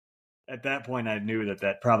at that point, I knew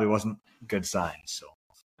that probably wasn't a good sign. So,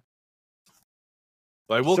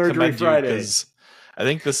 But I will Surgery commend Friday. you because I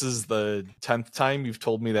think this is the 10th time you've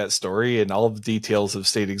told me that story, and all of the details have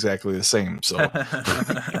stayed exactly the same. So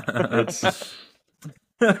it's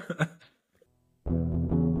a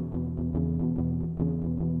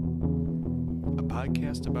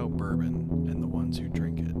podcast about bourbon and the ones who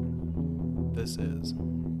drink it. This is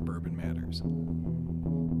Bourbon Matters.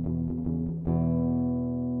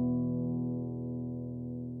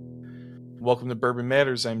 Welcome to Bourbon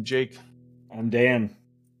Matters. I'm Jake. I'm Dan.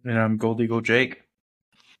 And I'm Gold Eagle Jake.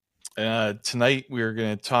 Tonight we're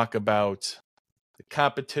going to talk about the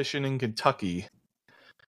competition in Kentucky,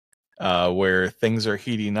 where things are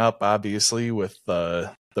heating up, obviously, with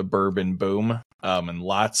the bourbon boom, and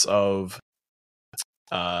lots of,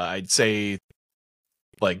 I'd say,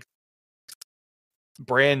 like,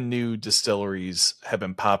 brand new distilleries have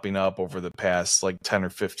been popping up over the past, 10 or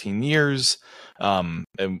 15 years, and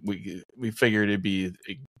we figured it'd be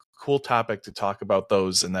a cool topic to talk about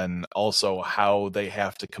those, and then also how they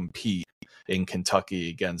have to compete in Kentucky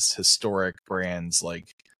against historic brands like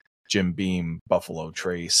Jim Beam, Buffalo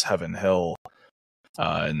Trace, Heaven Hill,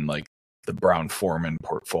 and the Brown Foreman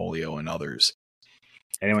portfolio and others.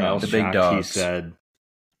 Anyone else? The big shocked dogs. He said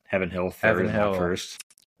Heaven Hill third, Heaven not Hill. first.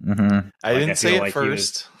 Mm-hmm. I didn't say feel it like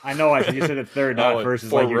first. I know. You said it third, not Oh, first. Is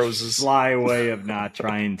Four like your Roses. sly way of not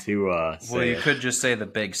trying to. Say Well, you it. could just say the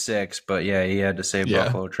big six, but yeah, he had to say Yeah.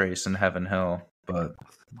 Buffalo Trace and Heaven Hill, but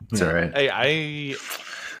it's Yeah. all right. Hey,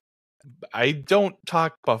 I don't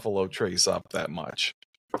talk Buffalo Trace up that much.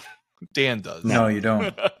 Dan does. No, you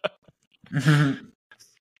don't.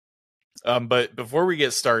 But before we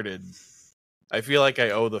get started, I feel like I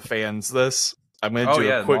owe the fans this. I'm going to Oh, do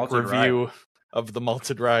yeah, a quick malted review of the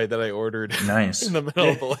malted rye that I ordered Nice. in the middle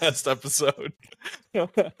of the last episode.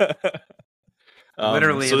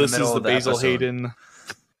 Literally so in the this middle is the of the Basil episode. Hayden.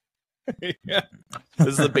 Yeah. This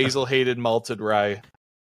is the Basil Hayden malted rye.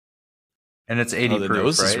 And it's 80 the proof,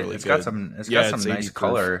 nose is right? really It's got good. some. It's Yeah, got it's some 80 nice proof.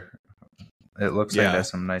 color. It looks like it has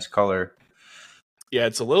some nice color. Yeah,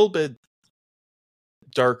 it's a little bit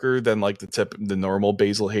darker than the normal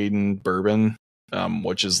Basil Hayden bourbon,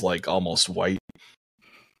 which is almost white.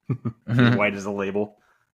 Mhm. White as a label.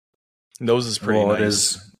 Nose is pretty nice. It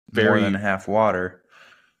is Very- more than half water.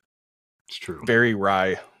 It's true. Very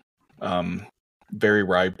rye. Very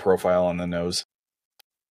rye profile on the nose.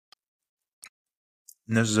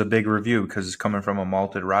 And this is a big review because it's coming from a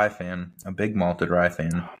malted rye fan, a big malted rye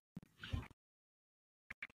fan.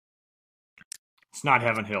 It's not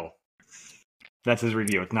Heaven Hill. That's his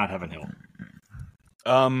review. It's not Heaven Hill.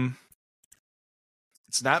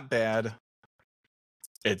 It's not bad.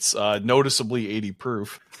 It's noticeably 80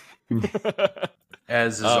 proof.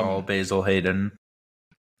 As is all Basil Hayden.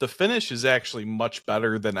 The finish is actually much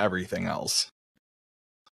better than everything else.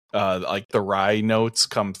 The rye notes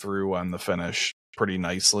come through on the finish pretty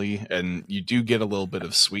nicely, and you do get a little bit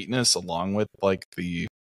of sweetness along with the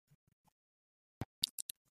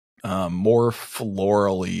more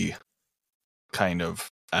florally kind of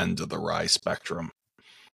end of the rye spectrum.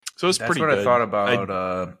 So it's That's pretty what good. I thought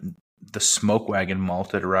about the Smoke Wagon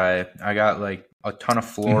malted rye. I got a ton of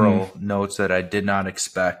floral notes that I did not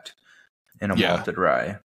expect in a malted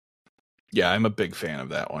rye. Yeah, I'm a big fan of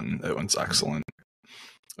that one. That one's excellent.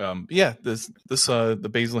 The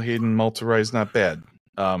Basil Hayden malted rye is not bad.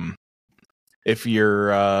 If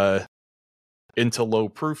you're into low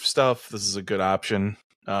proof stuff, this is a good option.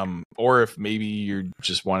 Or if maybe you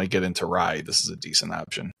just want to get into rye, this is a decent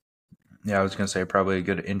option. Yeah, I was going to say probably a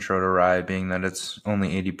good intro to rye, being that it's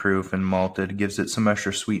only 80 proof and malted. Gives it some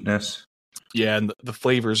extra sweetness. Yeah, and the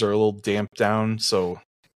flavors are a little damped down, so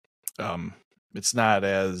it's not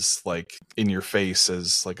as in your face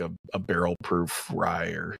as a barrel proof rye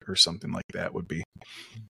or something like that would be.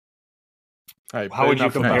 All right, How would you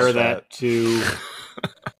enough about compare that to?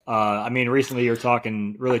 Recently you're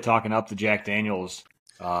really talking up the Jack Daniels.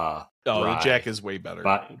 the rye. Jack is way better.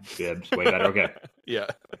 It's way better. Okay. Yeah.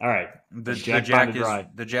 All right. The Jack Jack bonded rye.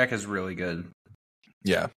 the Jack is really good.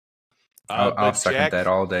 Yeah. I'll But second that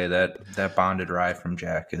all day. That bonded rye from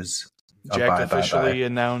Jack is a Jack bye. officially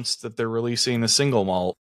announced that they're releasing a single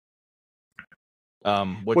malt,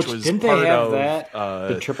 which was didn't part they have of that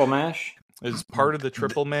the triple mash? it was part of the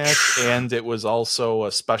triple match, and it was also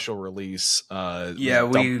a special release.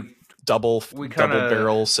 Double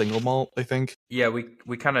barrel single malt, I think. Yeah, we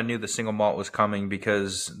kind of knew the single malt was coming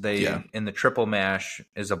because in the triple mash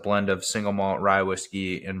is a blend of single malt rye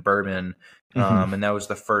whiskey and bourbon, and that was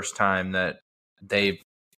the first time that they've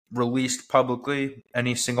released publicly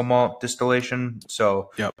any single malt distillation.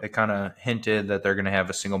 So Yep. they kind of hinted that they're going to have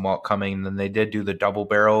a single malt coming. And then they did do the double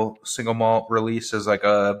barrel single malt release as like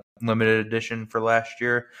a limited edition for last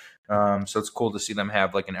year. So it's cool to see them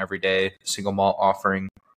have like an everyday single malt offering.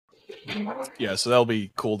 Yeah, so that'll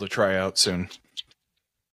be cool to try out soon.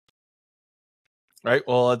 Right.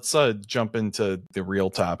 Well, let's jump into the real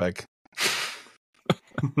topic.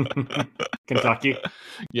 Kentucky.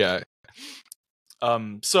 Yeah.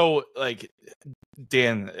 So like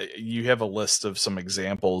Dan, you have a list of some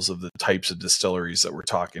examples of the types of distilleries that we're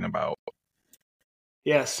talking about.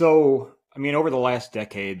 Yeah, so I mean, over the last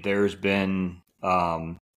decade, there's been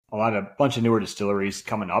bunch of newer distilleries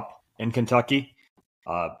coming up in Kentucky,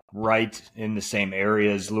 right in the same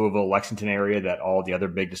areas, Louisville, Lexington area, that all the other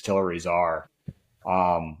big distilleries are.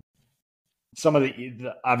 Some of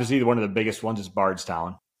obviously one of the biggest ones is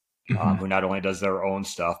Bardstown, who not only does their own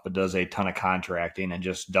stuff but does a ton of contracting and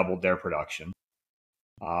just doubled their production.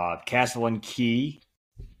 Castle and Key,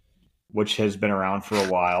 which has been around for a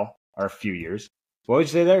while or a few years. What would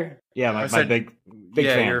you say there? Yeah, my big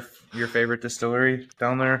fan. Your favorite distillery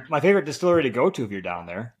down there? My favorite distillery to go to if you're down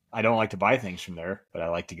there. I don't like to buy things from there, but I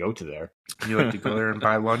like to go to there. You like to go there and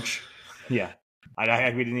buy lunch? Yeah, we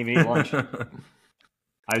didn't even eat lunch.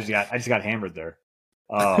 I just got hammered there.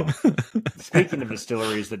 Speaking of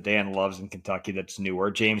distilleries that Dan loves in Kentucky, that's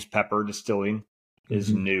newer. James Pepper Distilling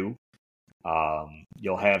is new.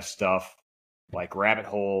 You'll have stuff like Rabbit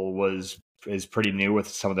Hole is pretty new, with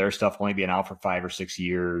some of their stuff only being out for 5 or 6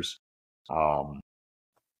 years.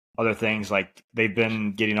 Other things like they've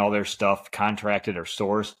been getting all their stuff contracted or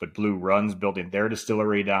sourced, but Blue Run's building their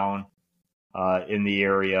distillery down in the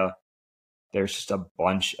area. There's just a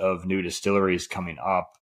bunch of new distilleries coming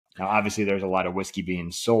up. Now, obviously, there's a lot of whiskey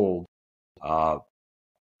being sold.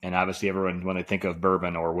 And obviously, everyone, when they think of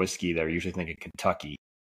bourbon or whiskey, they're usually thinking Kentucky.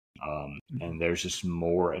 And there's just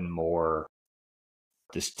more and more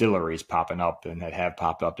distilleries popping up, and that have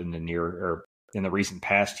popped up in the recent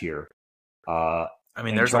past here. I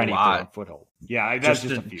mean, there's a lot. Foothold. Yeah, that's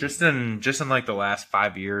just a few. Just in like the last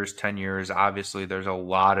 5 years, 10 years, obviously there's a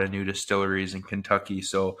lot of new distilleries in Kentucky.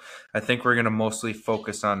 So I think we're going to mostly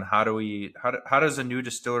focus on how does a new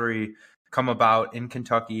distillery come about in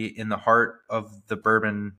Kentucky, in the heart of the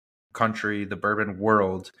bourbon country, the bourbon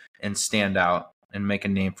world, and stand out and make a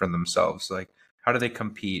name for themselves. Like, how do they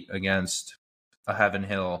compete against a Heaven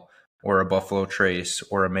Hill or a Buffalo Trace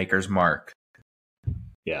or a Maker's Mark?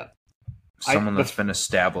 Yeah. Someone that's been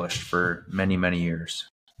established for many, many years.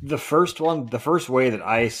 The first way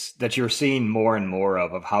that you're seeing more and more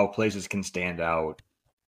of how places can stand out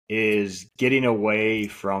is getting away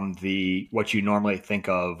from what you normally think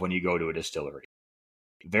of when you go to a distillery.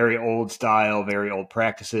 Very old style, very old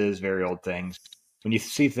practices, very old things. When you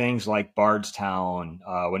see things like Bardstown,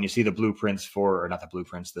 when you see the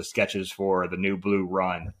sketches for the new Blue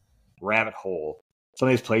Run, Rabbit Hole, some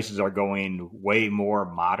of these places are going way more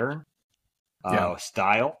modern.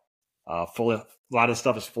 Style. A lot of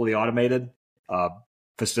stuff is fully automated.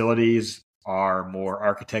 Facilities are more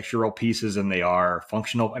architectural pieces than they are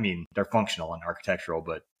functional. I mean, they're functional and architectural,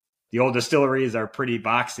 but the old distilleries are pretty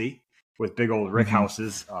boxy with big old rick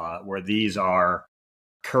houses, where these are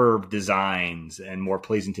curved designs and more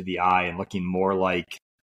pleasing to the eye and looking more like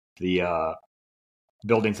the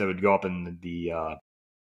buildings that would go up in the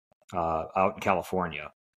out in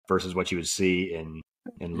California versus what you would see in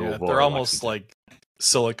Louisville. They're almost like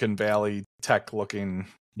Silicon Valley tech looking.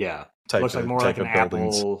 Yeah, type looks like of, more like an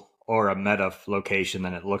buildings. Apple or a Meta location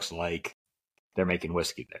than it looks like they're making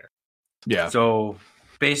whiskey there. Yeah. So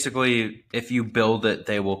basically, if you build it,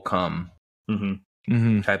 they will come.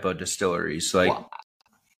 Type of distilleries. Like,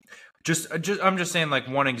 I'm just saying. Like,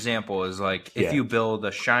 one example is like if you build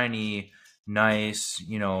a shiny, nice,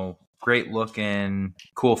 great looking,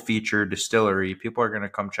 cool featured distillery, people are going to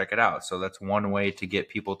come check it out. So that's one way to get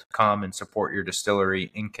people to come and support your distillery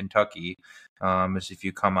in Kentucky, is if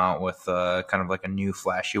you come out with kind of like a new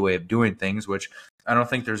flashy way of doing things, which I don't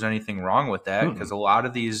think there's anything wrong with that, because a lot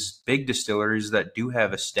of these big distilleries that do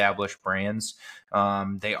have established brands,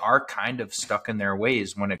 they are kind of stuck in their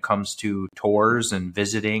ways when it comes to tours and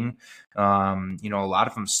visiting. A lot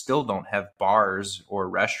of them still don't have bars or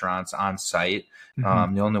restaurants on site.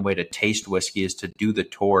 The only way to taste whiskey is to do the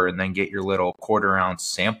tour and then get your little 1/4 ounce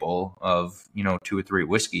sample of, 2 or 3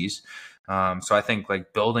 whiskeys. So I think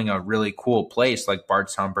like building a really cool place like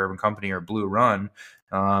Bardstown Bourbon Company or Blue Run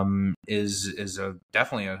is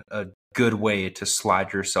definitely a good way to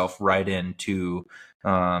slide yourself right into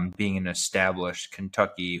being an established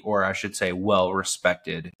Kentucky, or I should say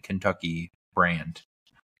well-respected Kentucky brand.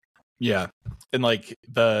 Yeah. And like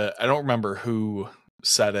I don't remember who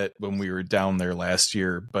said it when we were down there last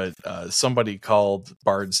year, but somebody called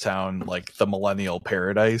Bardstown like the millennial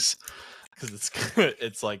paradise because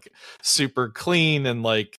it's like super clean and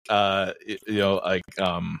like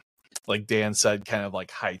like Dan said, kind of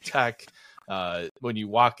like high tech. When you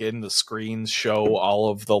walk in, the screens show all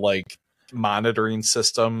of the like monitoring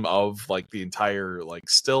system of like the entire like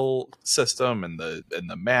still system and the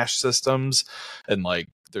mash systems, and like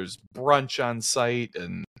there's brunch on site,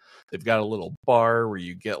 and they've got a little bar where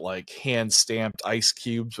you get like hand stamped ice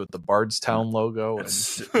cubes with the Bardstown logo.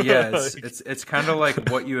 It's kind of like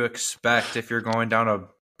what you expect if you're going down a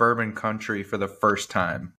bourbon country for the first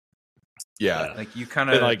time. Yeah, like you kind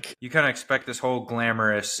of expect this whole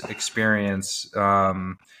glamorous experience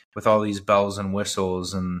with all these bells and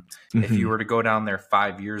whistles, and if you were to go down there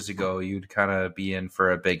 5 years ago, you'd kind of be in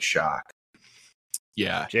for a big shock.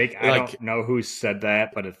 Yeah, Jake, I don't know who said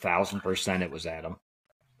that, but 1,000% it was Adam.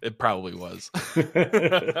 It probably was.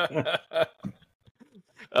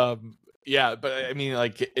 Yeah, but I mean,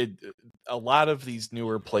 like a lot of these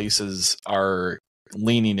newer places are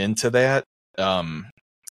leaning into that.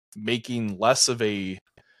 Making less of a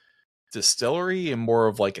distillery and more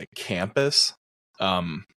of like a campus,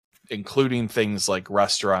 including things like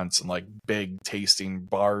restaurants and like big tasting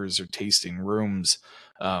bars or tasting rooms,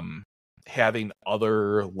 having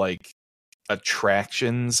other like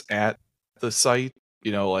attractions at the site.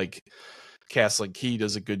 Like Castle and Key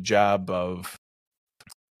does a good job of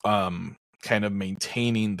kind of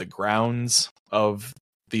maintaining the grounds of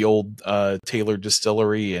the old Taylor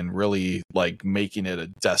distillery and really like making it a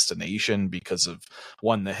destination because of,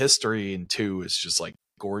 one, the history, and two, it's just like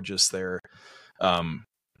gorgeous there. And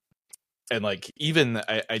like even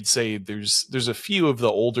I'd say there's a few of the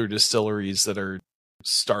older distilleries that are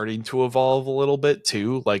starting to evolve a little bit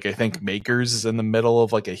too. Like I think Makers is in the middle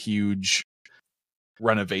of like a huge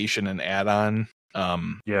renovation and add-on.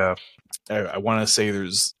 Yeah, I want to say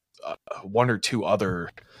there's one or two other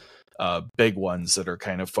big ones that are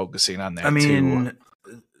kind of focusing on that. I mean,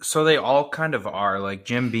 too. So they all kind of are. Like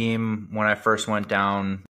Jim Beam, when I first went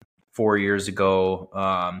down 4 years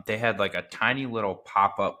ago, they had like a tiny little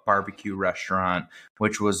pop-up barbecue restaurant,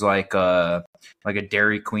 which was like a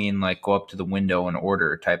Dairy Queen, like go up to the window and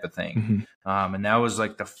order type of thing. And that was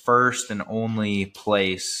like the first and only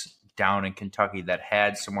place down in Kentucky that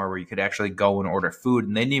had somewhere where you could actually go and order food,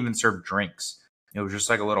 and they didn't even serve drinks. It was just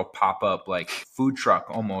like a little pop-up, like food truck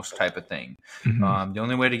almost type of thing. The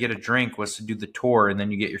only way to get a drink was to do the tour, and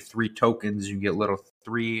then you get your 3 tokens. You get little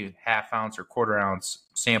 3 half-ounce or quarter-ounce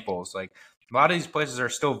samples. Like a lot of these places are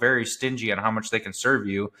still very stingy on how much they can serve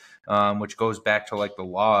you, which goes back to like the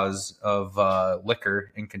laws of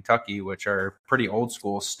liquor in Kentucky, which are pretty old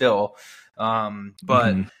school still.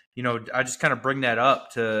 But I just kind of bring that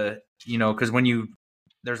up to because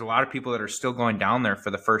there's a lot of people that are still going down there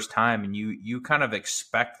for the first time, and you kind of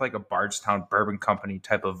expect like a Bardstown Bourbon Company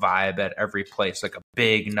type of vibe at every place, like a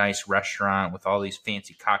big, nice restaurant with all these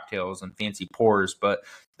fancy cocktails and fancy pours, but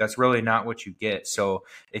that's really not what you get. So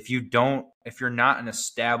if you're not an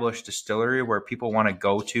established distillery where people want to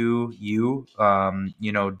go to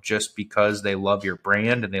just because they love your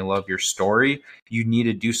brand and they love your story, you need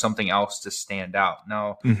to do something else to stand out.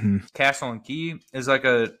 Now, Castle and Key is like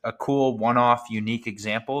a cool one-off unique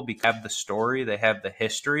example because they have the story, they have the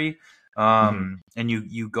history, and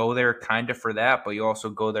you go there kind of for that, but you also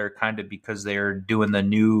go there kind of because they're doing the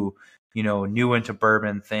new into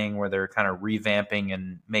bourbon thing where they're kind of revamping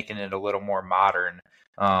and making it a little more modern,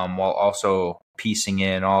 while also piecing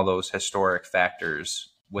in all those historic factors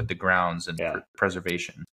with the grounds and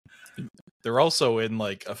preservation. They're also in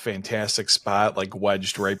like a fantastic spot, like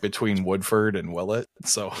wedged right between Woodford and Willett.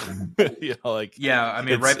 So,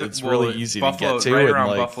 it's really easy to get to. Right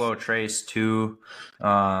around Buffalo Trace too.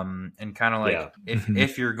 And kind of like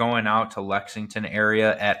if you're going out to Lexington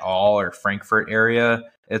area at all or Frankfurt area,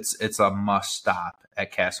 it's a must stop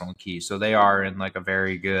at Castle and Key. So they are in like a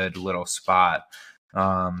very good little spot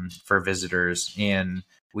for visitors, and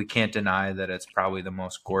we can't deny that it's probably the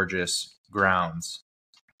most gorgeous grounds.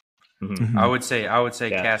 I would say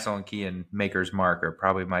Castle and Key and Maker's Mark are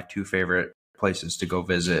probably my 2 favorite places to go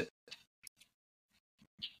visit.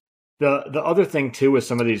 The other thing too with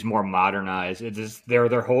some of these more modernized, it's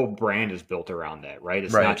their whole brand is built around that, right?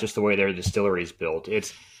 It's not just the way their distillery is built.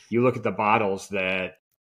 It's, you look at the bottles that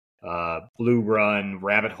Blue Run,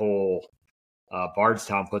 Rabbit Hole,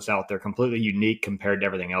 Bardstown puts out, they're completely unique compared to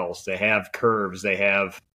everything else. They have curves, they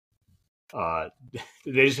have they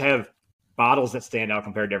just have bottles that stand out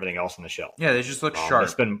compared to everything else on the shelf. Yeah, they just look sharp.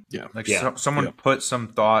 Someone put some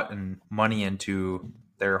thought and money into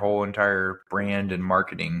their whole entire brand and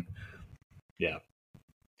marketing. Yeah.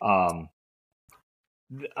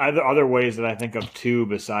 other ways that I think of too,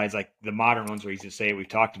 besides like the modern ones where you just say we've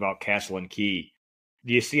talked about Castle and Key,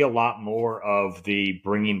 do you see a lot more of the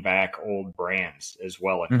bringing back old brands as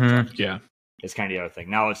well in Kentucky? Yeah, it's kind of the other thing.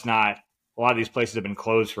 Now it's not. A lot of these places have been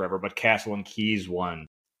closed forever, but Castle and Key's one.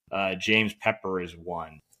 James Pepper is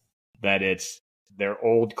one. That it's their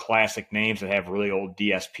old classic names that have really old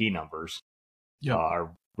DSP numbers,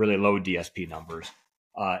 or really low DSP numbers,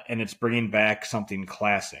 and it's bringing back something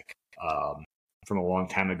classic from a long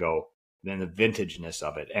time ago. Then the vintageness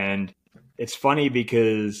of it, and it's funny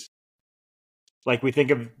because, like, we think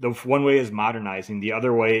of the one way is modernizing, the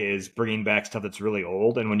other way is bringing back stuff that's really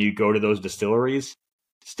old. And when you go to those distilleries,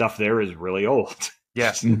 stuff there is really old.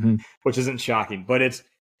 Yes, which isn't shocking, but it's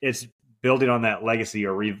building on that legacy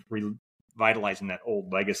or revitalizing that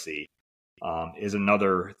old legacy is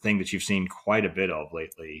another thing that you've seen quite a bit of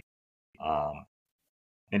lately,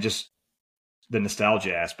 and just the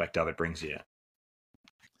nostalgia aspect of it brings you.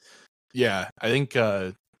 Yeah, I think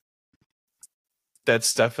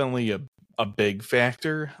that's definitely a big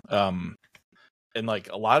factor. And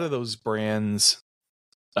like a lot of those brands,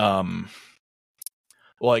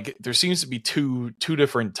 like there seems to be two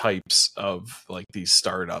different types of like these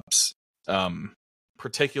startups,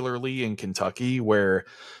 particularly in Kentucky, where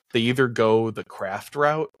they either go the craft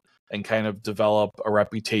route and kind of develop a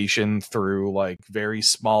reputation through like very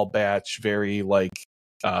small batch, very like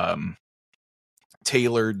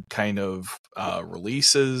tailored kind of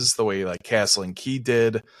releases, the way like Castle and Key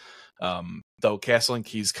did. Though Castle and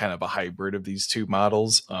Key is kind of a hybrid of these two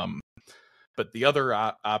models. But the other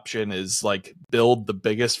option is like build the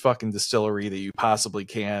biggest fucking distillery that you possibly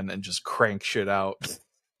can and just crank shit out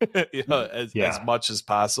as much as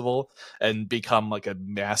possible and become like a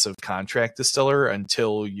massive contract distiller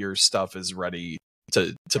until your stuff is ready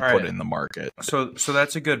to put in the market. So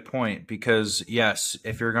that's a good point, because yes,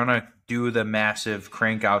 if you're gonna do the massive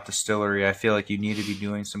crank out distillery, I feel like you need to be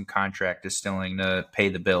doing some contract distilling to pay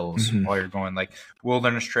the bills while you're going. Like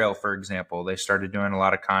Wilderness Trail, for example, they started doing a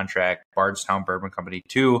lot of contract. Bardstown Bourbon Company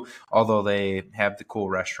too, although they have the cool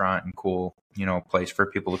restaurant and cool place for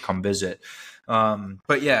people to come visit.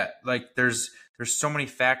 But yeah, like there's so many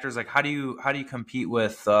factors. Like how do you compete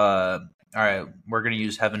with all right, we're going to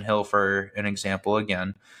use Heaven Hill for an example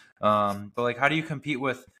again. But like, how do you compete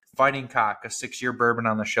with Fighting Cock, a 6-year bourbon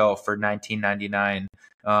on the shelf for $19.99?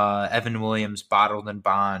 Evan Williams bottled and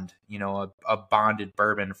bond, a bonded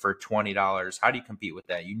bourbon for $20. How do you compete with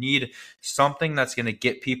that? You need something that's going to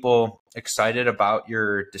get people excited about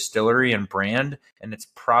your distillery and brand. And it's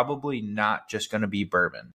probably not just going to be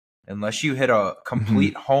bourbon, unless you hit a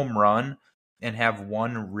complete home run and have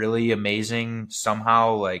one really amazing,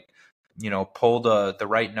 somehow like, pull the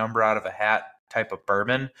right number out of a hat type of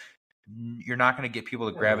bourbon. You're not going to get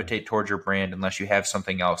people to gravitate towards your brand unless you have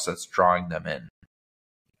something else that's drawing them in.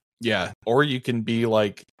 Yeah. Or you can be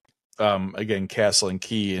like, again, Castle and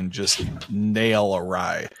Key and just nail a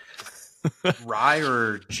rye. Rye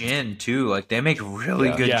or gin too. Like they make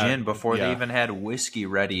really good gin before they even had whiskey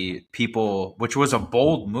ready. People, which was a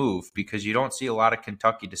bold move because you don't see a lot of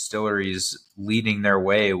Kentucky distilleries leading their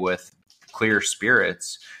way with clear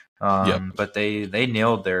spirits. But they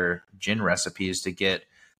nailed their gin recipes to get.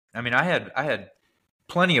 I mean, I had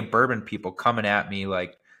plenty of bourbon people coming at me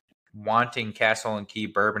like wanting Castle and Key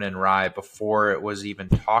bourbon and rye before it was even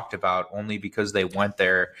talked about, only because they went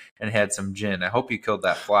there and had some gin. I hope you killed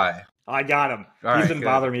that fly. I got him. He's been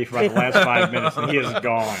bothering me for like the last 5 minutes, and he is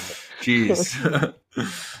gone. Jeez.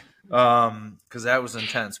 Because that was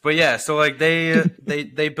intense. But yeah, so like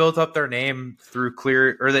they built up their name through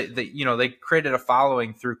clear, or they created a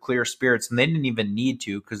following through clear spirits, and they didn't even need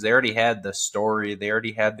to because they already had the story, they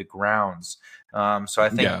already had the grounds. So I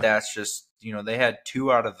think that's just, they had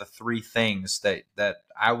 2 out of the 3 things that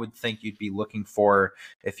I would think you'd be looking for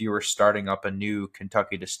if you were starting up a new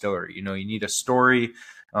Kentucky distillery. You need a story,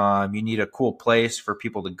 you need a cool place for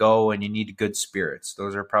people to go, and you need good spirits.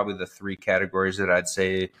 Those are probably the 3 categories that I'd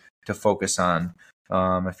say to focus on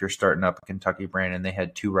if you're starting up a Kentucky brand, and they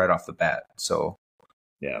had 2 right off the bat. So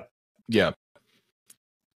yeah.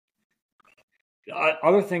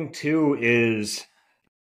 Other thing too is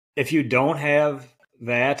if you don't have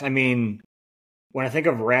that, I mean, when I think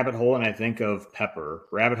of Rabbit Hole and I think of Pepper,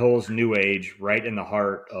 Rabbit Hole's new age, right in the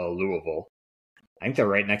heart of Louisville. I think they're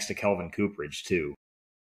right next to Kelvin Cooperage too.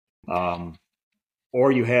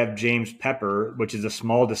 Or you have James Pepper, which is a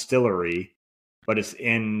small distillery, but it's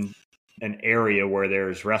in an area where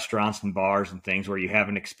there's restaurants and bars and things where you have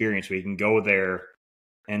an experience where you can go there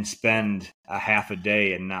and spend a half a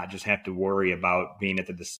day and not just have to worry about being at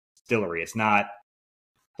the distillery. It's not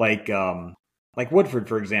like Woodford,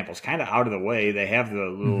 for example, is kind of out of the way. They have the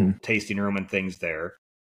little tasting room and things there,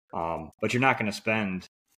 But you're not going to spend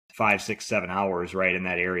 5, 6, 7 hours right in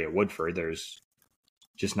that area of Woodford. There's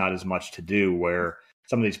just not as much to do, where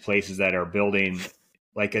some of these places that are building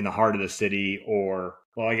like in the heart of the city, or,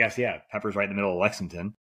 well, I guess, yeah, Pepper's right in the middle of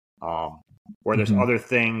Lexington, where there's other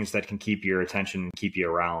things that can keep your attention and keep you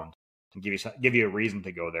around and give you a reason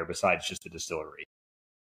to go there besides just the distillery.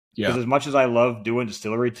 Because as much as I love doing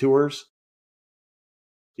distillery tours,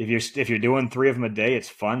 if you're doing 3 of them a day, it's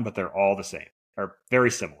fun, but they're all the same or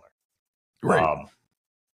very similar. Right.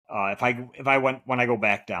 When I go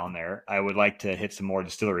back down there, I would like to hit some more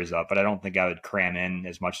distilleries up, but I don't think I would cram in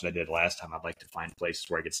as much as I did last time. I'd like to find places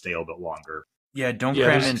where I could stay a little bit longer. Yeah, don't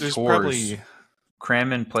cram in tours.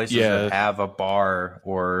 Cram in places that have a bar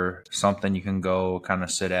or something you can go kind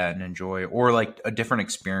of sit at and enjoy, or like a different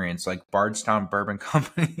experience, like Bardstown Bourbon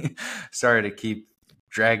Company. Sorry to keep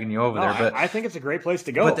dragging you over there, but I think it's a great place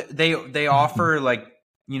to go. But they offer like,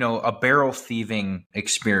 a barrel thieving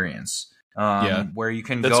experience. Where you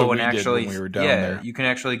can go and actually, you can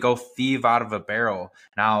actually go thieve out of a barrel.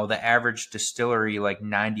 Now, the average distillery, like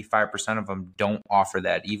 95% of them don't offer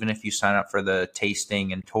that, even if you sign up for the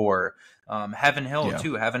tasting and tour. Heaven Hill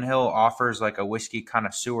too. Heaven Hill offers like a whiskey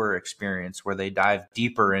connoisseur experience where they dive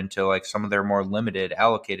deeper into like some of their more limited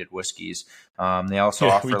allocated whiskeys. They also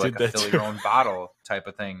offer like a fill your own bottle type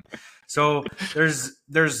of thing. So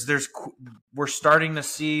we're starting to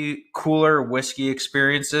see cooler whiskey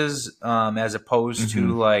experiences, as opposed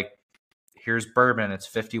to like, here's bourbon, it's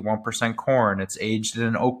 51% corn, it's aged in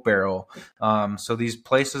an oak barrel. So these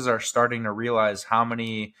places are starting to realize how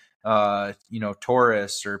many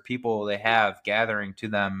tourists or people they have gathering to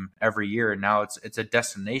them every year. Now it's a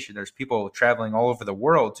destination. There's people traveling all over the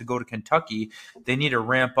world to go to Kentucky. They need to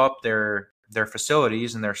ramp up their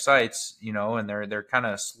facilities and their sites, and they're kind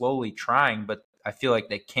of slowly trying, but I feel like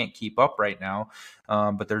they can't keep up right now.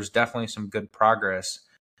 But there's definitely some good progress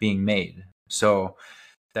being made. So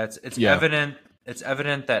evident. It's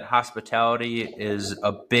evident that hospitality is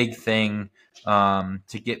a big thing, to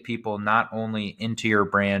get people not only into your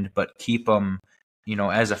brand, but keep them,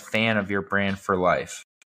 as a fan of your brand for life.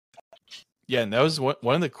 Yeah, and that was one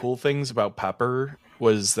of the cool things about Pepper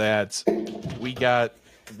was that we got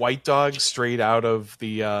White Dog straight out of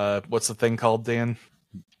the what's the thing called, Dan?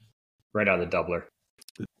 Right out of the doubler.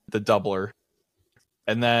 The doubler.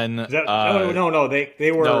 And then no,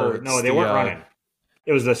 they weren't running.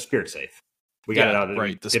 It was the Spirit Safe. We got it out of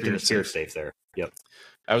the Spirit Safe there. Yep.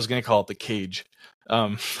 I was going to call it the cage.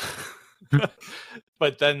 But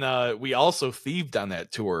then we also thieved on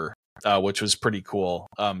that tour, which was pretty cool.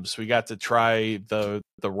 So we got to try the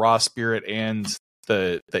raw spirit and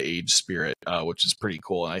the aged spirit, which is pretty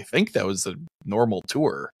cool. And I think that was the normal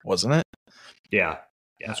tour, wasn't it? Yeah.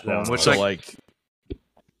 That's cool. Which, like,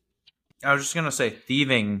 I was just going to say,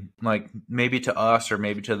 thieving, like, maybe to us or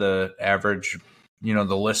maybe to the average,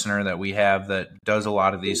 the listener that we have that does a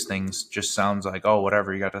lot of these things, just sounds like, oh,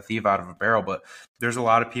 whatever, you got to thieve out of a barrel. But there's a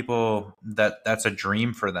lot of people that's a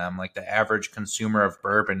dream for them. Like, the average consumer of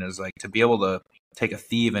bourbon is like, to be able to take a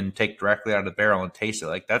thieve and take directly out of the barrel and taste it.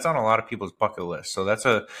 Like, that's on a lot of people's bucket list. So that's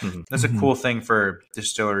a cool thing for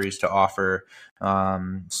distilleries to offer.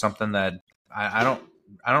 Something that I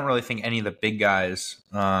don't really think any of the big guys,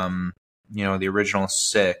 the original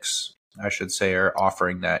 6, I should say, are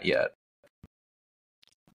offering that yet.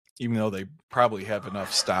 Even though they probably have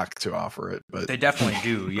enough stock to offer it, but they definitely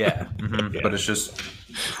do, yeah. Yeah. But it's just,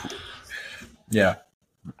 yeah.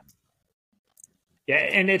 Yeah,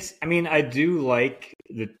 and I do like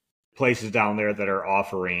the places down there that are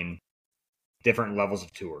offering different levels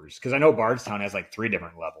of tours, because I know Bardstown has like 3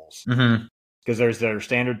 different levels. Because there's their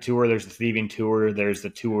standard tour, there's the thieving tour, there's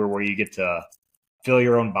the tour where you get to fill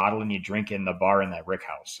your own bottle and you drink in the bar in that rick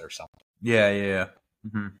house or something. Yeah.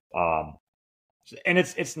 And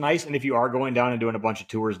it's nice. And if you are going down and doing a bunch of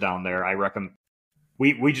tours down there, I recommend.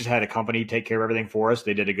 We just had a company take care of everything for us.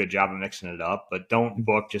 They did a good job of mixing it up, but don't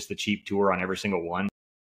book just the cheap tour on every single one,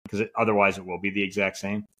 because otherwise it will be the exact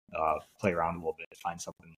same. Play around a little bit, find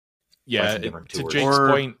something. Yeah, to Jake's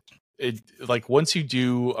point, like once you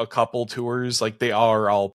do a couple tours, like they are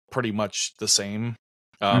all pretty much the same.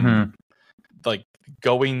 Like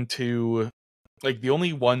going to, like, the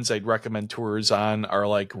only ones I'd recommend tours on are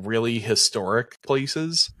like really historic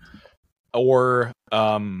places, or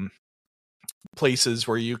places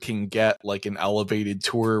where you can get like an elevated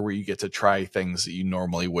tour where you get to try things that you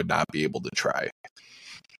normally would not be able to try.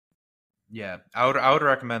 Yeah, I would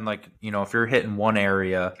recommend, like, if you're hitting one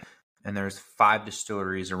area and there's 5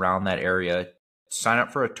 distilleries around that area, sign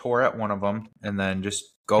up for a tour at one of them and then just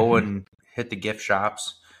go and hit the gift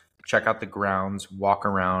shops, check out the grounds, walk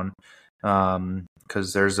around.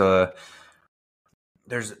 Because there's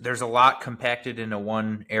there's a lot compacted into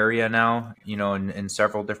one area now, in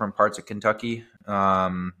several different parts of Kentucky.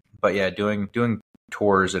 But yeah, doing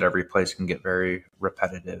tours at every place can get very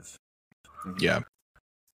repetitive. Yeah.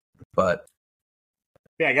 But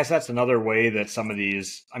yeah, I guess that's another way that some of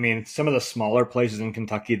the smaller places in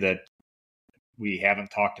Kentucky that we haven't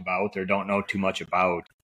talked about or don't know too much about,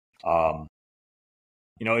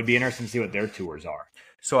 it'd be interesting to see what their tours are.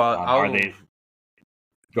 So are they?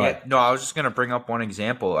 Go ahead. No, I was just going to bring up one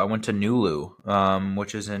example. I went to Nulu,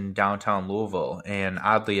 which is in downtown Louisville, and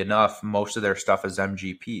oddly enough, most of their stuff is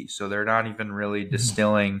MGP. So they're not even really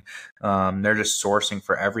distilling; they're just sourcing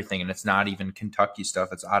for everything, and it's not even Kentucky stuff;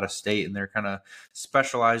 it's out of state, and they're kind of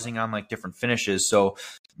specializing on like different finishes. So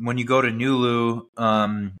when you go to Nulu,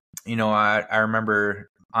 I remember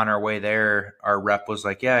on our way there, our rep was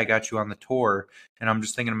like, "Yeah, I got you on the tour," and I'm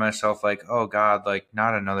just thinking to myself, like, "Oh God, like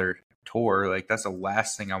not another tour. Like that's the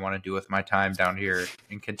last thing I want to do with my time down here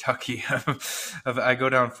in Kentucky." I go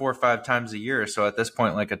down 4 or 5 times a year, so at this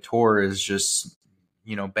point, like a tour is just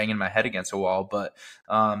banging my head against a wall. But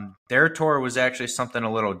their tour was actually something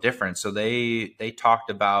a little different. So they talked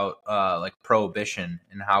about like prohibition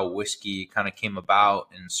and how whiskey kind of came about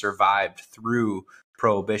and survived through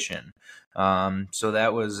prohibition. So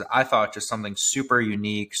that was, I thought, just something super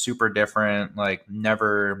unique, super different, like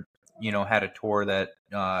never had a tour that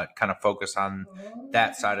kind of focused on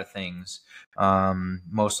that side of things.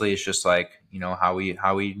 Mostly it's just like, how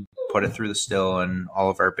we put it through the still and all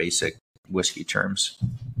of our basic whiskey terms.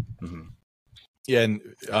 Mm-hmm. Yeah. And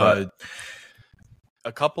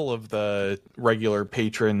a couple of the regular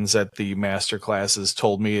patrons at the master classes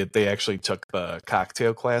told me that they actually took the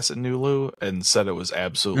cocktail class at Nulu and said it was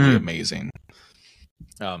absolutely amazing.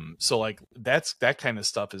 So like that kind of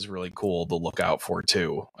stuff is really cool to look out for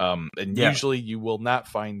too. Usually you will not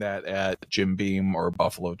find that at Jim Beam or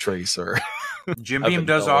Buffalo Trace or Jim Beam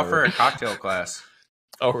does offer a cocktail class.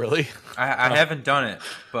 Oh really? I haven't done it,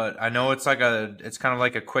 but I know it's kind of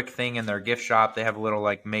like a quick thing in their gift shop. They have a little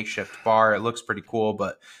like makeshift bar. It looks pretty cool,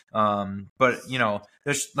 but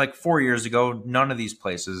there's like 4 years ago, none of these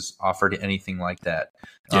places offered anything like that.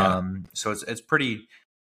 Yeah. So it's pretty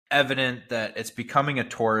evident that it's becoming a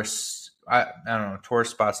tourist. I don't know,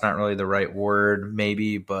 tourist spot's not really the right word,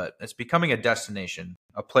 maybe, but it's becoming a destination,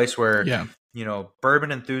 a place where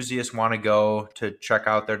bourbon enthusiasts want to go to check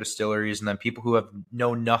out their distilleries, and then people who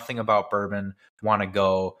know nothing about bourbon want to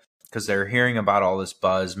go because they're hearing about all this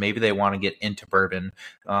buzz. Maybe they want to get into bourbon.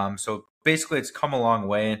 So basically, it's come a long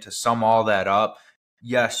way. And to sum all that up,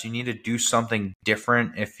 yes, you need to do something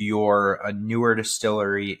different if you're a newer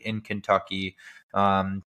distillery in Kentucky.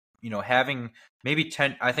 Having maybe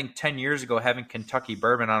 10 years ago, having Kentucky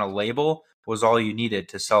bourbon on a label was all you needed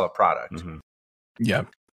to sell a product. Mm-hmm. Yeah.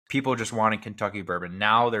 People just wanted Kentucky bourbon.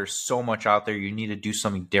 Now there's so much out there. You need to do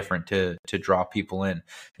something different to draw people in.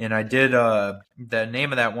 And I did, the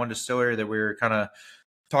name of that one distillery that we were kind of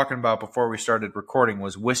talking about before we started recording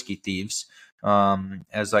was Whiskey Thieves,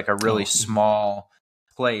 as like a really small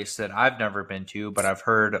place that I've never been to, but I've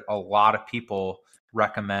heard a lot of people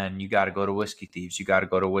recommend you got to go to Whiskey Thieves. You got to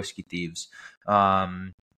go to Whiskey Thieves.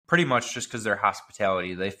 Pretty much just because their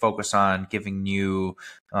hospitality, they focus on giving you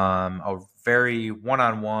a very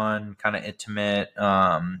one-on-one kind of intimate,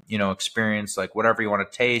 experience. Like whatever you want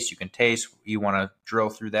to taste, you can taste. You want to drill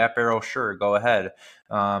through that barrel, sure, go ahead.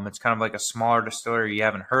 It's kind of like a smaller distillery you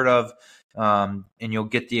haven't heard of. And you'll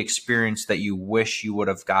get the experience that you wish you would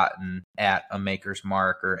have gotten at a Maker's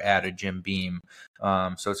Mark or at a Jim Beam.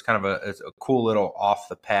 So it's kind of a cool little off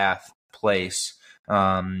the path place,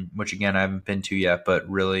 which again, I haven't been to yet, but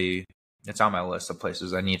really it's on my list of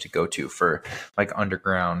places I need to go to for like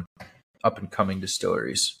underground up and coming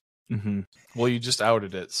distilleries. Mm-hmm. Well, you just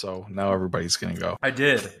outed it, so now everybody's going to go. I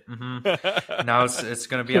did. Mm-hmm. Now it's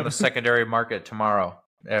going to be on the secondary market tomorrow.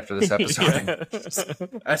 After this episode,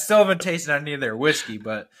 I still haven't tasted any of their whiskey,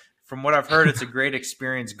 but from what I've heard, it's a great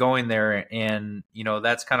experience going there. And,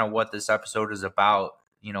 that's kind of what this episode is about.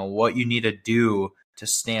 What you need to do to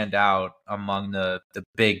stand out among the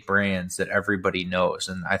big brands that everybody knows.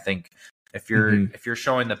 And I think if you're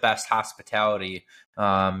showing the best hospitality,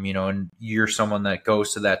 and you're someone that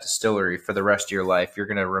goes to that distillery for the rest of your life, you're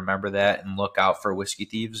going to remember that and look out for Whiskey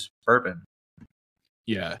Thieves bourbon.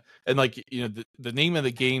 Yeah. And like, the name of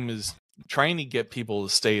the game is trying to get people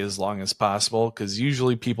to stay as long as possible, because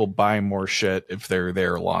usually people buy more shit if they're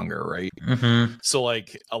there longer, right? Mm-hmm. So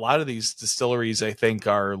like a lot of these distilleries, I think,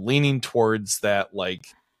 are leaning towards that like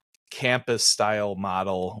campus style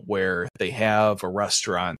model where they have a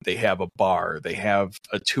restaurant, they have a bar, they have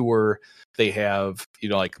a tour, they have,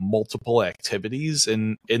 like multiple activities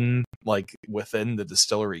in like within the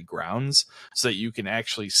distillery grounds, so that you can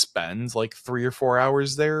actually spend like 3 or 4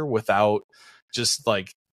 hours there without just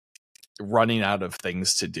like running out of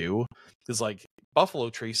things to do. Because like Buffalo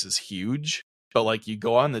Trace is huge, but like you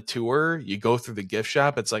go on the tour, you go through the gift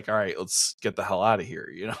shop, it's like, all right, let's get the hell out of here,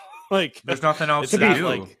 like there's nothing else to do.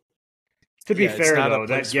 Like, to be fair though,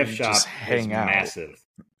 that gift shop is massive.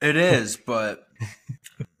 It is, but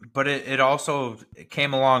it also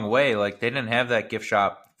came a long way. Like, they didn't have that gift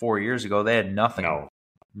shop 4 years ago. They had nothing.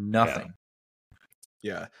 Nothing.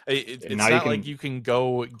 Yeah. It's not like you can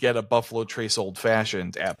go get a Buffalo Trace Old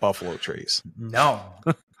Fashioned at Buffalo Trace. No.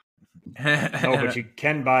 No, but you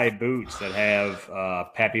can buy boots that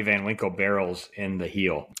have Pappy Van Winkle barrels in the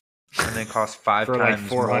heel. And they cost 5 times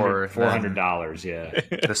more. $400, yeah.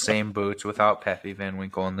 The same boots without Pappy Van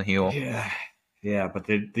Winkle in the heel. Yeah, but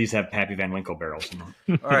these have Pappy Van Winkle barrels in them.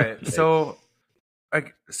 All right, so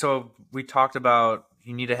we talked about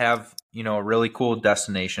you need to have a really cool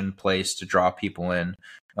destination place to draw people in,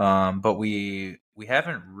 but we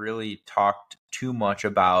haven't really talked too much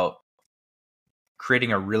about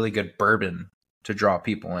creating a really good bourbon to draw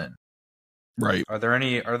people in. Right. Are there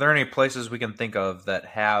any places we can think of that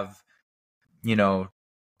have,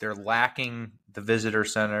 they're lacking the visitor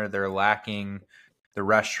center, they're lacking the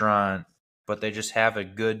restaurant, but they just have a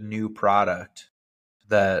good new product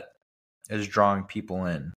that is drawing people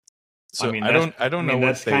in? So I don't know.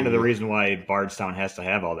 That's kind of the reason why Bardstown has to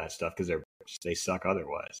have all that stuff, because they suck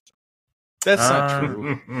otherwise. That's not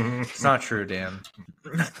true. It's not true, Dan.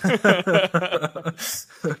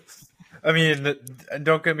 I mean,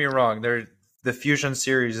 don't get me wrong. The Fusion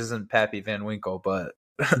series isn't Pappy Van Winkle, but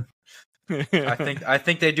I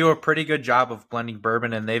think they do a pretty good job of blending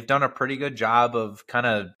bourbon, and they've done a pretty good job of kind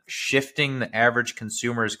of shifting the average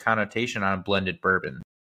consumer's connotation on blended bourbon.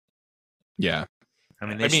 Yeah. I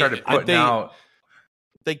mean, started putting out.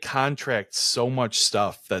 They contract so much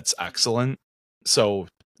stuff that's excellent. So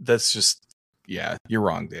that's just, you're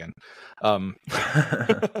wrong, Dan.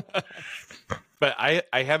 But I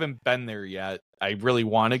haven't been there yet. I really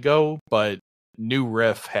want to go, but New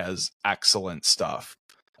Riff has excellent stuff.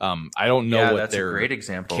 I don't know what their great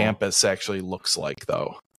example campus actually looks like,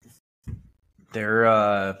 though. They're,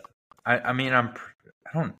 I'm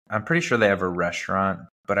pretty sure they have a restaurant,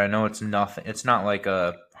 but I know it's nothing. It's not like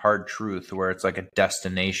a Hard Truth where it's like a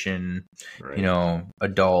destination, right.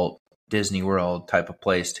 Adult Disney World type of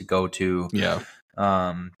place to go to. Yeah.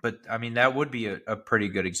 But I mean, that would be a pretty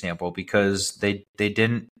good example, because they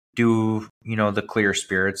didn't do, the clear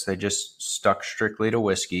spirits. They just stuck strictly to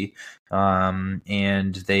whiskey.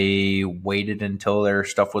 And they waited until their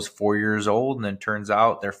stuff was 4 years old. And then turns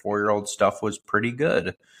out their 4-year-old stuff was pretty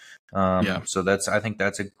good. So I think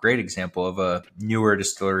that's a great example of a newer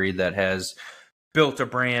distillery that has built a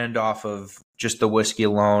brand off of just the whiskey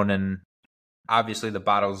alone. And obviously the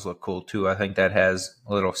bottles look cool too. I think that has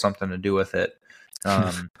a little something to do with it.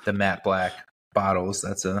 The matte black bottles,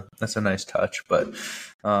 that's a nice touch, but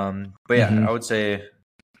I would say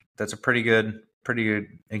that's a pretty good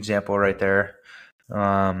example right there.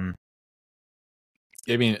 I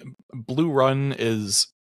mean, Blue Run is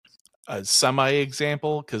a semi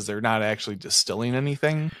example because they're not actually distilling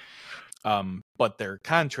anything, but they're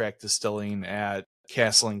contract distilling at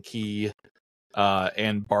Castle and Key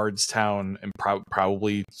and Bardstown, and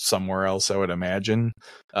probably somewhere else, I would imagine.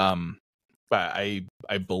 But I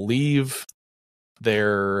believe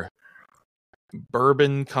their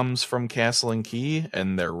bourbon comes from Castle and Key,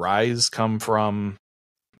 and their ryes come from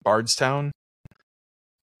Bardstown.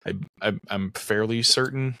 I'm fairly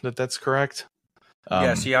certain that that's correct.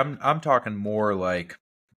 See, I'm talking more like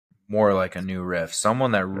a New Riff,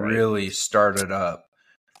 someone that really started up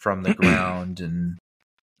from the ground. And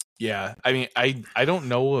yeah, I mean, I don't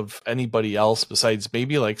know of anybody else besides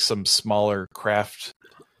maybe like some smaller craft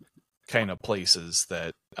kind of places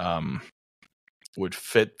that would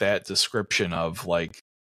fit that description of like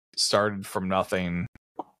started from nothing,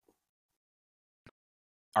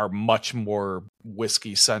 are much more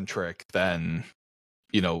whiskey centric than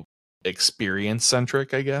experience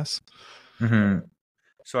centric, I guess. Mm-hmm.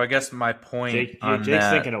 So I guess my point Jake's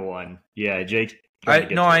thinking of one. Yeah, Jake.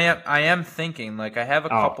 I am thinking, like, I have a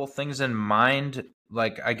couple things in mind.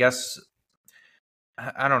 Like, I guess,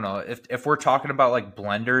 I don't know if we're talking about like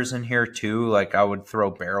blenders in here too. Like, I would throw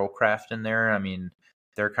Barrel Craft in there. I mean,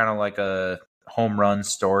 they're kind of like a home run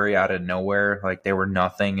story out of nowhere. Like, they were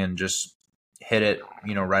nothing and just hit it,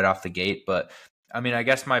 right off the gate. But I mean, I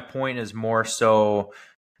guess my point is more so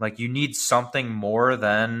Like you need something more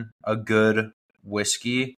than a good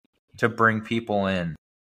whiskey to bring people in.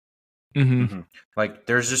 Like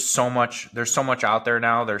there's just so much out there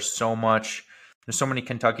now. There's so many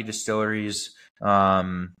Kentucky distilleries.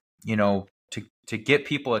 You know, to get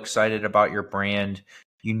people excited about your brand,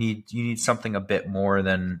 you need something a bit more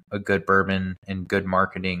than a good bourbon and good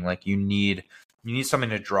marketing. Like you need something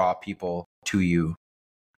to draw people to you.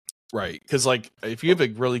 Right. Because like if you have a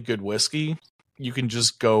really good whiskey, you can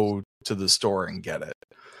just go to the store and get it.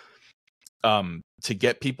 To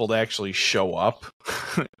get people to actually show up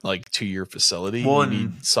like to your facility, you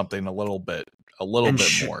need something a little bit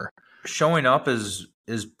more. Showing up is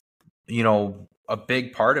you know a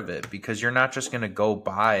big part of it, because you're not just going to go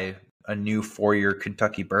buy a new 4-year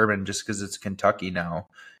Kentucky bourbon just because it's Kentucky now.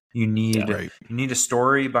 You need you need a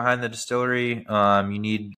story behind the distillery. You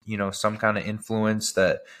need some kind of influence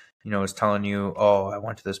that is telling you, oh, I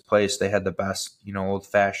went to this place, they had the best old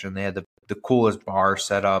fashioned, they had the coolest bar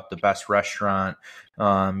set up, the best restaurant,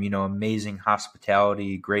 amazing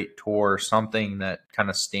hospitality, great tour, something that kind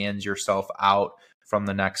of stands yourself out from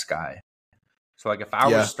the next guy. So like if I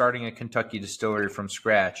was starting a Kentucky distillery from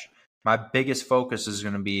scratch, my biggest focus is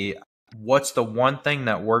going to be, what's the one thing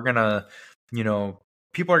that we're going to,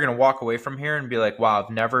 people are going to walk away from here and be like, wow, I've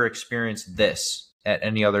never experienced this at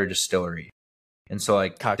any other distillery. And so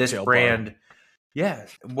like cocktail this brand bar. Yeah,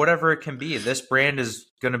 whatever it can be. This brand is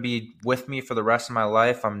going to be with me for the rest of my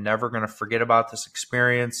life. I'm never going to forget about this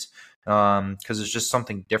experience because it's just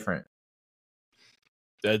something different.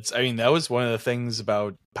 That was one of the things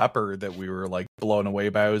about Pepper that we were like blown away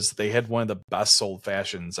by, was they had one of the best old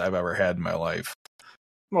fashions I've ever had in my life.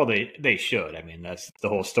 Well, they should. I mean, that's the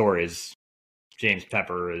whole story. Is James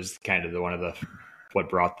Pepper is kind of what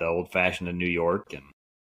brought the old fashioned to New York,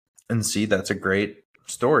 and see, that's a great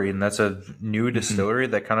story, and that's a new distillery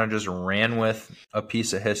that kind of just ran with a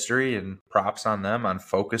piece of history, and props on them on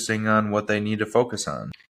focusing on what they need to focus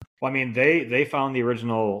on. Well, I mean, they found the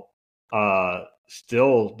original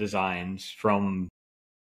still designs from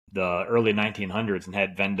the early 1900s and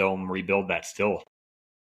had Vendome rebuild that still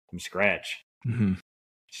from scratch.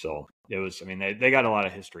 So it was, I mean, they got a lot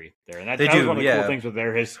of history there, and that was one of the cool things with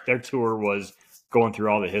their tour, was going through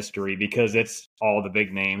all the history, because it's all the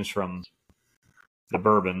big names from the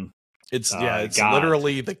bourbon. It's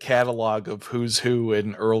literally the catalog of who's who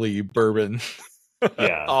in early bourbon.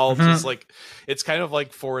 Yeah. All just like, it's kind of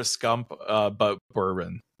like Forrest Gump, but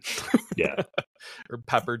bourbon. Yeah. Or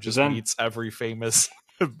Pepper just meets every famous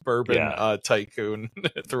bourbon tycoon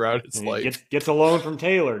throughout his life. Gets a loan from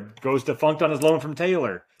Taylor, goes defunct on his loan from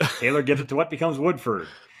Taylor. Taylor gives it to what becomes Woodford.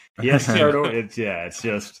 He has to start over. It's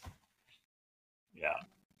just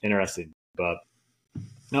interesting. But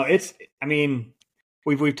no, I mean,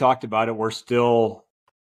 we've talked about it. We're still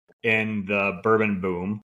in the bourbon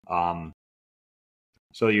boom.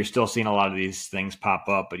 So you're still seeing a lot of these things pop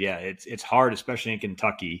up. But yeah, it's hard, especially in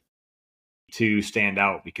Kentucky, to stand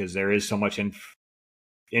out, because there is so much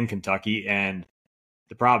in Kentucky. And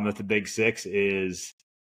the problem with the Big Six is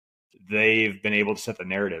they've been able to set the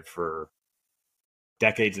narrative for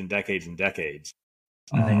decades and decades and decades.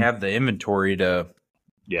 And they have the inventory to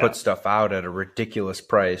put stuff out at a ridiculous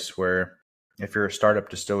price, where if you're a startup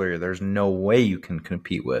distillery, there's no way you can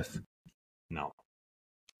compete with. No.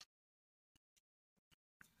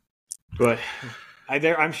 But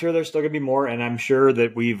I'm sure there's still going to be more, and I'm sure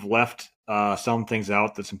that we've left some things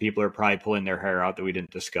out that some people are probably pulling their hair out that we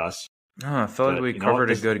didn't discuss. I feel like we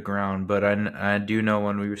covered a good ground, but I do know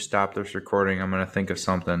when we stop this recording, I'm going to think of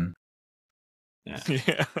something.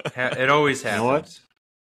 Yeah. It always happens.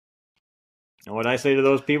 And what I say to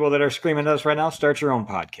those people that are screaming at us right now, start your own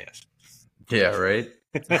podcast. Yeah, right?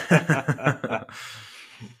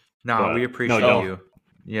 We appreciate you.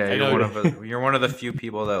 Yeah, you're one of the few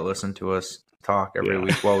people that listen to us talk every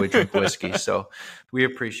week while we drink whiskey. So we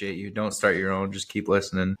appreciate you. Don't start your own. Just keep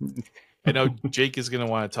listening. I know Jake is going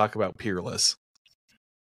to want to talk about Peerless.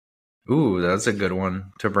 Ooh, that's a good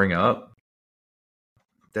one to bring up.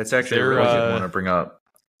 That's actually a really good one to bring up.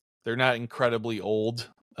 They're not incredibly old.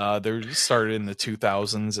 They're started in the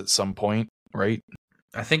 2000s at some point, right?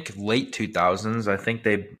 I think late 2000s. I think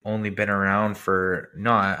they've only been around for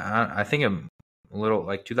I think a little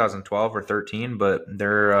like 2012 or 13, but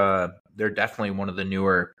they're definitely one of the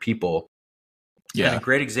newer people. Yeah, and a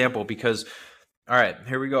great example, because all right,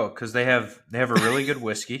 here we go, because they have a really good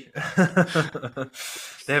whiskey.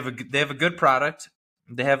 they have a good product.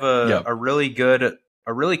 They have a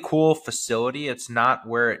really cool facility. It's not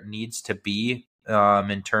where it needs to be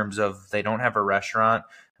in terms of, they don't have a restaurant.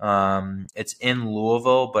 It's in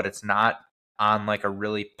Louisville, but it's not on like a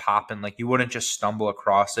really poppin', like you wouldn't just stumble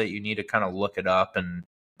across it. You need to kind of look it up and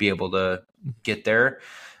be able to get there.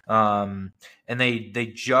 And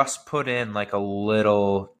they just put in like a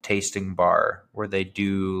little tasting bar where they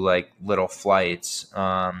do like little flights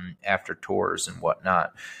after tours and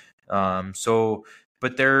whatnot.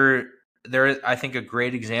 But they're I think a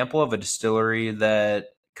great example of a distillery that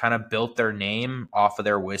kind of built their name off of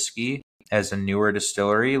their whiskey as a newer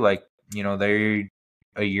distillery. Like, they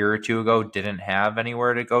a year or two ago didn't have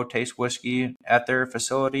anywhere to go taste whiskey at their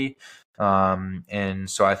facility. And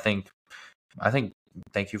so I think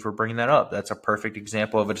thank you for bringing that up. That's a perfect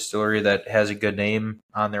example of a distillery that has a good name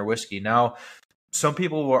on their whiskey. Now, some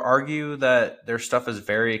people will argue that their stuff is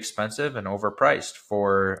very expensive and overpriced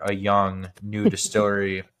for a young new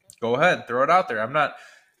distillery. Go ahead, throw it out there. I'm not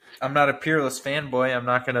a Peerless fanboy. I'm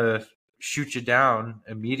not going to shoot you down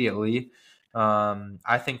immediately.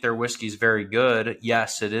 I think their whiskey is very good.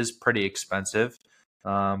 Yes, it is pretty expensive.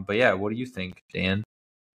 But yeah, what do you think, Dan?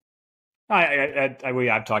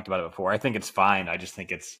 I've talked about it before. I think it's fine. I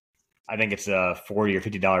think it's a $40 or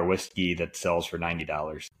 $50 whiskey that sells for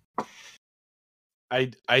 $90.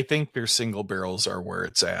 I think their single barrels are where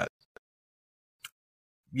it's at.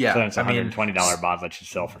 Yeah, so it's $120 bottle that should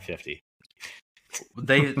sell for $50.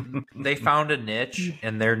 They found a niche,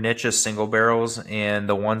 and their niche is single barrels, and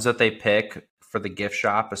the ones that they pick for the gift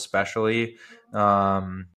shop, especially,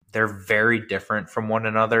 they're very different from one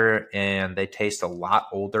another, and they taste a lot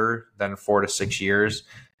older than 4 to 6 years.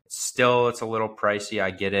 Still, it's a little pricey.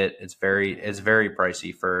 I get it. It's very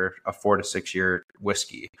pricey for a 4 to 6 year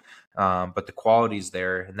whiskey. But the quality's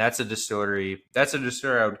there, and that's a distillery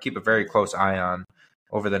I would keep a very close eye on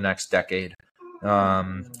over the next decade,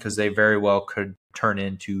 because they very well could turn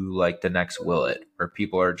into like the next Willet, where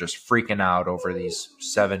people are just freaking out over these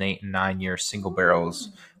 7, 8, and 9 year single barrels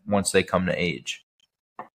once they come to age.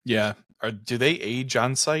 Yeah. Do they age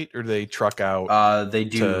on site, or do they truck out? They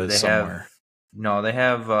do. They somewhere? They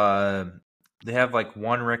have like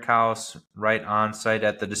one rick house right on site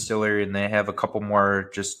at the distillery, and they have a couple more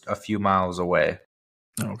just a few miles away.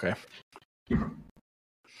 Okay.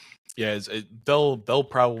 Yeah, they'll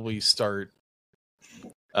probably start.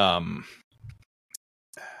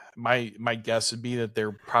 My guess would be that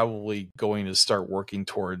they're probably going to start working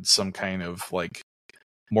towards some kind of like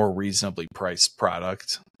more reasonably priced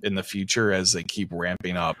product in the future as they keep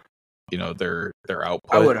ramping up, their output.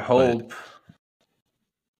 I would hope.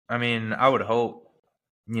 I would hope,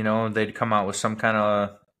 they'd come out with some kind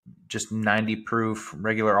of just 90 proof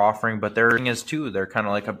regular offering, but their thing is too, they're kind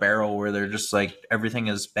of like a barrel where they're just like everything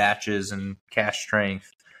is batches and cask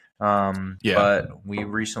strength. But we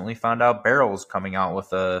recently found out Barrel's coming out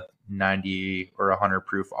with a 90 or 100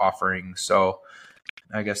 proof offering. So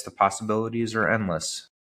I guess the possibilities are endless.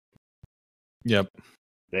 Yep.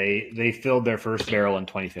 They filled their first barrel in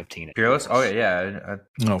 2015. Peerless? Oh yeah.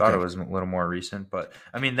 I thought it was a little more recent, but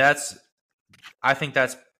I think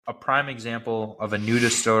that's a prime example of a new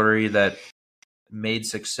distillery that made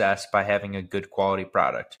success by having a good quality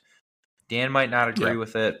product. Dan might not agree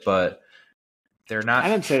with it, but they're not. I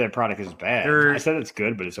didn't say their product is bad. I said it's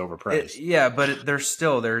good, but it's overpriced. But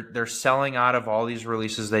they're selling out of all these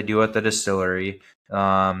releases they do at the distillery.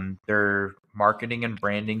 Their marketing and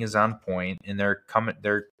branding is on point, and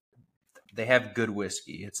they have good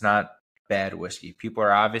whiskey. It's not bad whiskey. People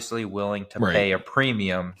are obviously willing to pay a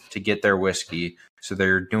premium to get their whiskey, so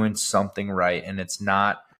they're doing something right. And it's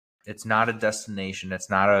not a destination. It's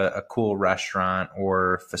not a cool restaurant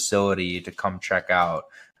or facility to come check out.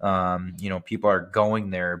 People are going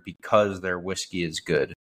there because their whiskey is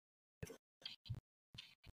good.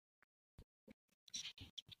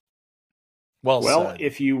 Well said.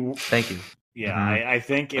 If you thank you. Yeah, I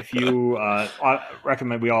think if you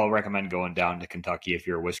we all recommend going down to Kentucky if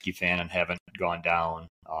you're a whiskey fan and haven't gone down.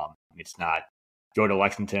 It's not go to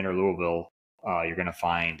Lexington or Louisville. You're going to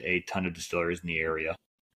find a ton of distilleries in the area.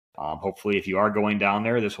 Hopefully, if you are going down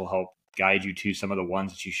there, this will help guide you to some of the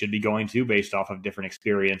ones that you should be going to based off of different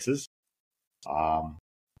experiences.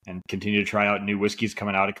 And continue to try out new whiskeys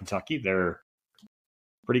coming out of Kentucky. They're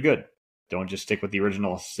pretty good. Don't just stick with the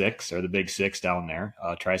original 6 or the big 6 down there.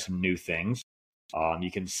 Try some new things. You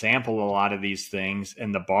can sample a lot of these things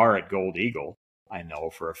in the bar at Gold Eagle. I know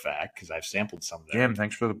for a fact because I've sampled some there. Damn,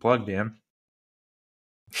 thanks for the plug, Dan.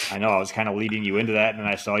 I know I was kind of leading you into that, and then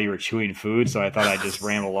I saw you were chewing food, so I thought I'd just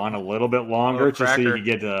ramble on a little bit longer just so you could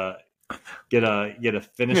get a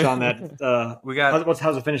finish on that.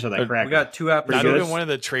 How's the finish on that cracker? We got 2 episodes. Not even one of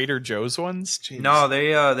the Trader Joe's ones. Jeez. No,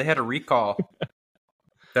 they had a recall.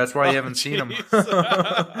 That's why you haven't seen them.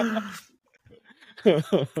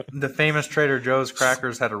 the famous Trader Joe's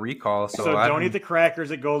crackers had a recall. So don't eat the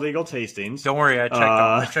crackers at Gold Eagle Tastings. Don't worry,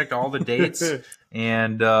 I checked all the dates,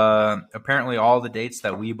 and apparently all the dates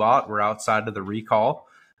that we bought were outside of the recall.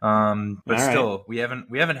 But still, we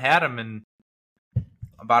haven't had them in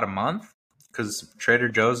about a month because Trader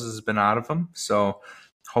Joe's has been out of them. So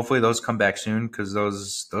hopefully those come back soon because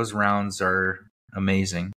those rounds are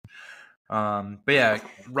amazing. But yeah,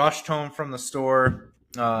 rushed home from the store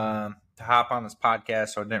to hop on this podcast,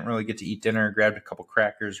 so I didn't really get to eat dinner. Grabbed a couple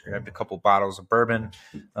crackers, grabbed a couple bottles of bourbon.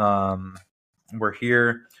 We're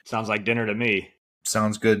here. Sounds like dinner to me.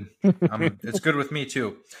 Sounds good. It's good with me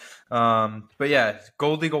too. But yeah,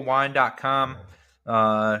 goldeaglewine.com.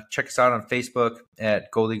 Check us out on Facebook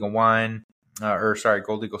at Gold Eagle Wine.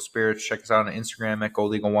 Gold Eagle Spirits. Check us out on Instagram at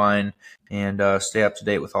Gold Eagle Wine, and stay up to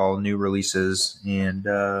date with all new releases and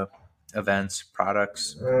events,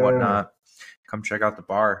 products, and whatnot. Come check out the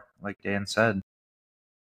bar, like Dan said.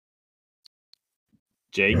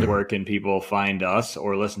 Jake, where can people find us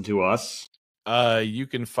or listen to us? You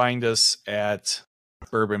can find us at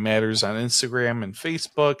Bourbon Matters on Instagram and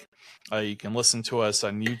Facebook. You can listen to us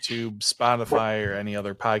on YouTube, Spotify, or any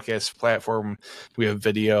other podcast platform. We have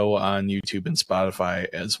video on YouTube and Spotify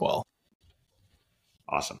as well.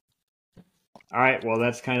 Awesome. All right. Well,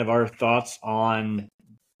 that's kind of our thoughts on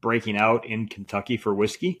breaking out in Kentucky for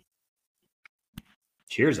whiskey.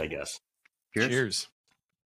 Cheers, I guess. Cheers.